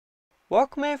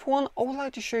Welcome everyone, I would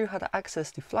like to show you how to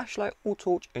access the flashlight or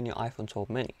torch in your iPhone 12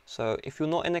 mini. So if you're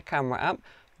not in the camera app,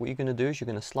 what you're going to do is you're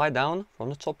going to slide down from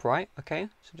the top right, okay?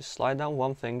 So just slide down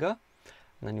one finger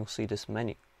and then you'll see this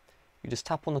menu. You just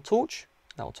tap on the torch,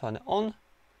 that will turn it on,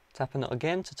 tapping it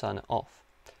again to turn it off.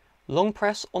 Long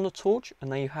press on the torch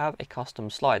and then you have a custom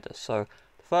slider. So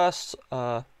the first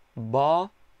bar,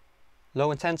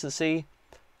 low intensity,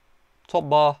 top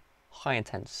bar, high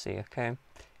intensity, okay?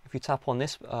 If you tap on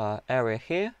this area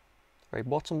here, very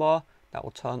bottom bar, that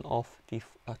will turn off the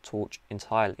torch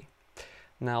entirely.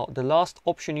 Now the last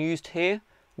option used here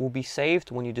will be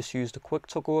saved when you just use the quick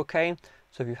toggle, okay?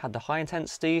 So if you had the high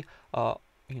intensity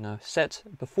set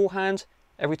beforehand,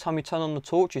 every time you turn on the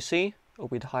torch, you see it will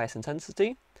be the highest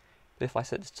intensity. But if I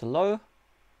set this to low, and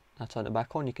I turn it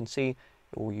back on, you can see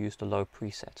it will use the low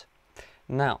preset.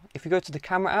 Now if you go to the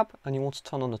camera app and you want to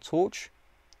turn on the torch,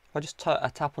 if I just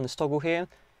tap on this toggle here,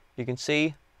 you can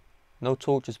see no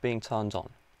torch is being turned on.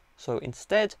 So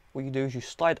instead, what you do is you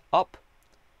slide up.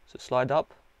 So slide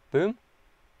up, boom.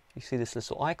 You see this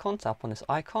little icon, tap on this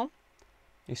icon.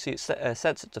 You see it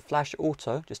sets it to flash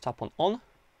auto, just tap on.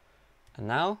 And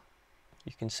now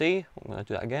you can see, I'm going to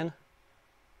do that again.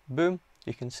 Boom,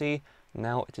 you can see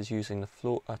now it is using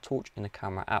the torch in the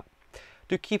camera app.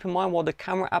 Do keep in mind while the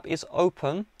camera app is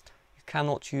open, you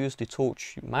cannot use the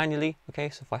torch manually. Okay,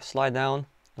 so if I slide down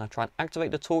and I try and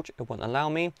activate the torch, it won't allow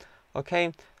me.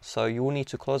 Okay, so you will need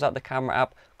to close out the camera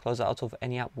app, close out of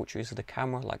any app which uses the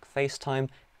camera like FaceTime,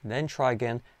 then try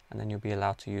again, and then you'll be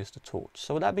allowed to use the torch.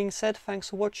 So with that being said,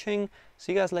 thanks for watching.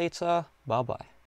 See you guys later. Bye bye.